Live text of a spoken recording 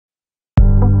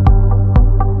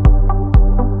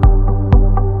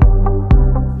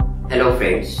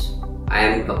friends, I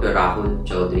am Dr. Rahul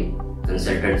Chaudhari,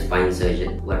 consultant spine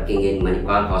surgeon working in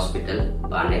Manipal Hospital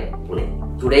Baner,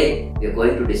 Pune. Today we are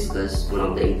going to discuss one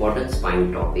of the important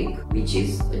spine topic, which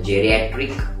is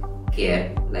geriatric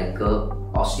care like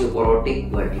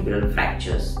osteoporotic vertebral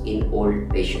fractures in old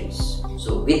patients.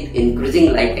 So with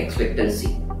increasing life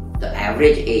expectancy, the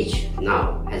average age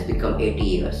now has become 80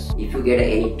 years. If you get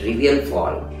any trivial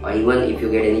fall or even if you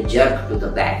get any jerk to the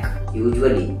back,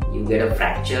 usually you get a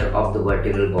fracture of the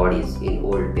vertebral bodies in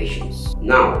old patients.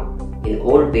 Now, in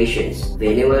old patients,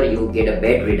 whenever you get a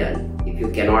bedridden, if you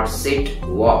cannot sit,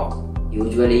 walk,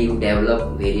 usually you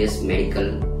develop various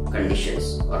medical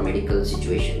conditions or medical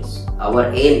situations. Our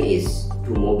aim is to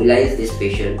mobilize this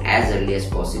patient as early as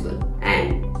possible,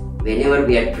 and whenever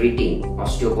we are treating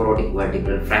osteoporotic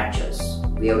vertebral fractures,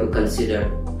 we have to consider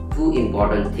two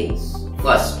important things.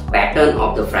 First, pattern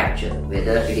of the fracture,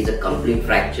 whether it is a complete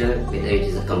fracture, whether it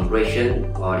is a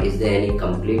compression, or is there any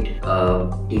complete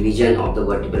division of the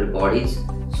vertebral bodies.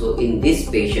 So in these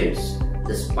patients,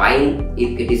 the spine,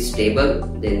 if it is stable,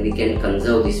 then we can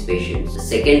conserve these patients. The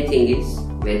second thing is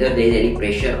whether there is any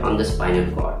pressure on the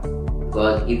spinal cord,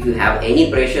 because if you have any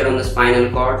pressure on the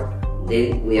spinal cord,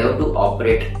 then we have to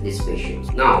operate these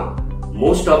patients. Now,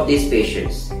 most of these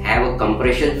patients have a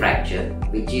compression fracture,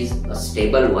 which is a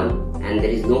stable one, and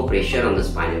there is no pressure on the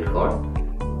spinal cord.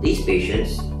 These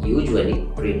patients usually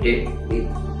treated with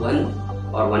 1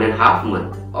 or 1.5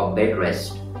 months of bed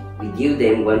rest. We give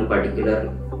them one particular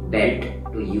belt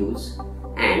to use,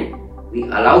 and we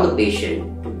allow the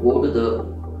patient to go to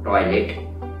the toilet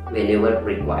whenever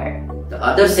required. The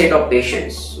other set of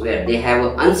patients where they have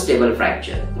an unstable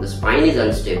fracture, the spine is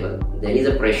unstable, there is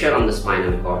a pressure on the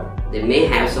spinal cord, they may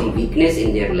have some weakness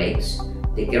in their legs,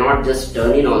 they cannot just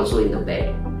turn in also in the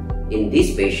bed. In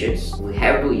these patients, we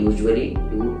have to usually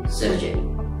do surgery,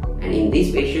 and in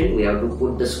these patients we have to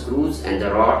put the screws and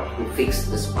the rod to fix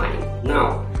the spine.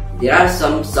 Now, there are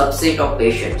some subset of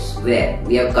patients where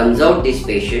we have conserved these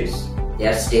patients. They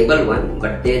are stable one,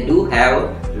 but they do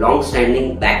have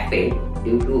long-standing back pain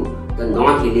due to the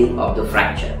non-healing of the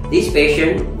fracture. This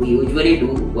patient, we usually do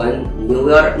one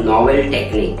newer novel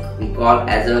technique we call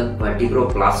as a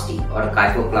vertebroplasty or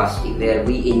kyphoplasty, where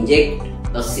we inject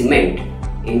a cement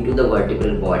into the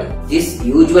vertebral body. This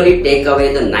usually take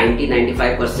away the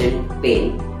 90-95%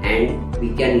 pain, and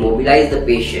we can mobilize the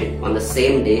patient on the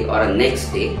same day or the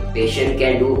next day. Patient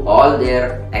can do all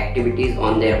their activities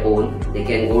on their own. They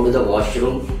can go to the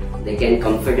washroom, they can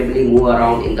comfortably move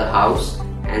around in the house,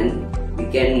 and we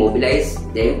can mobilize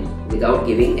them without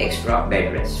giving extra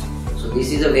bed rest. So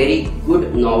this is a very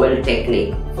good novel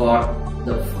technique for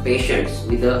the patients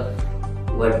with the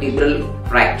vertebral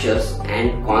fractures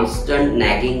and constant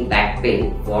nagging back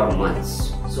pain for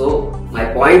months. So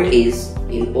my point is,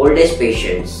 in old age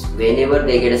patients, whenever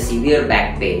they get a severe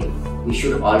back pain, we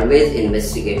should always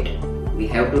investigate. We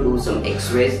have to do some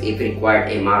x-rays, if required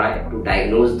MRI, to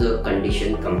diagnose the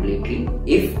condition completely.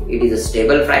 If it is a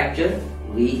stable fracture,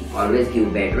 we always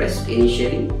give bed rest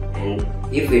initially, and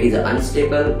if it is an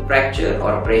unstable fracture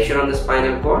or pressure on the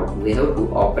spinal cord, we have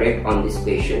to operate on these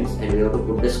patients and we have to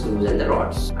put the screws and the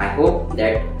rods. I hope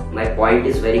that my point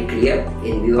is very clear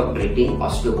in view of treating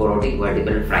osteoporotic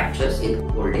vertebral fractures in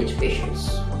old age patients.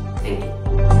 Thank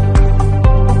you.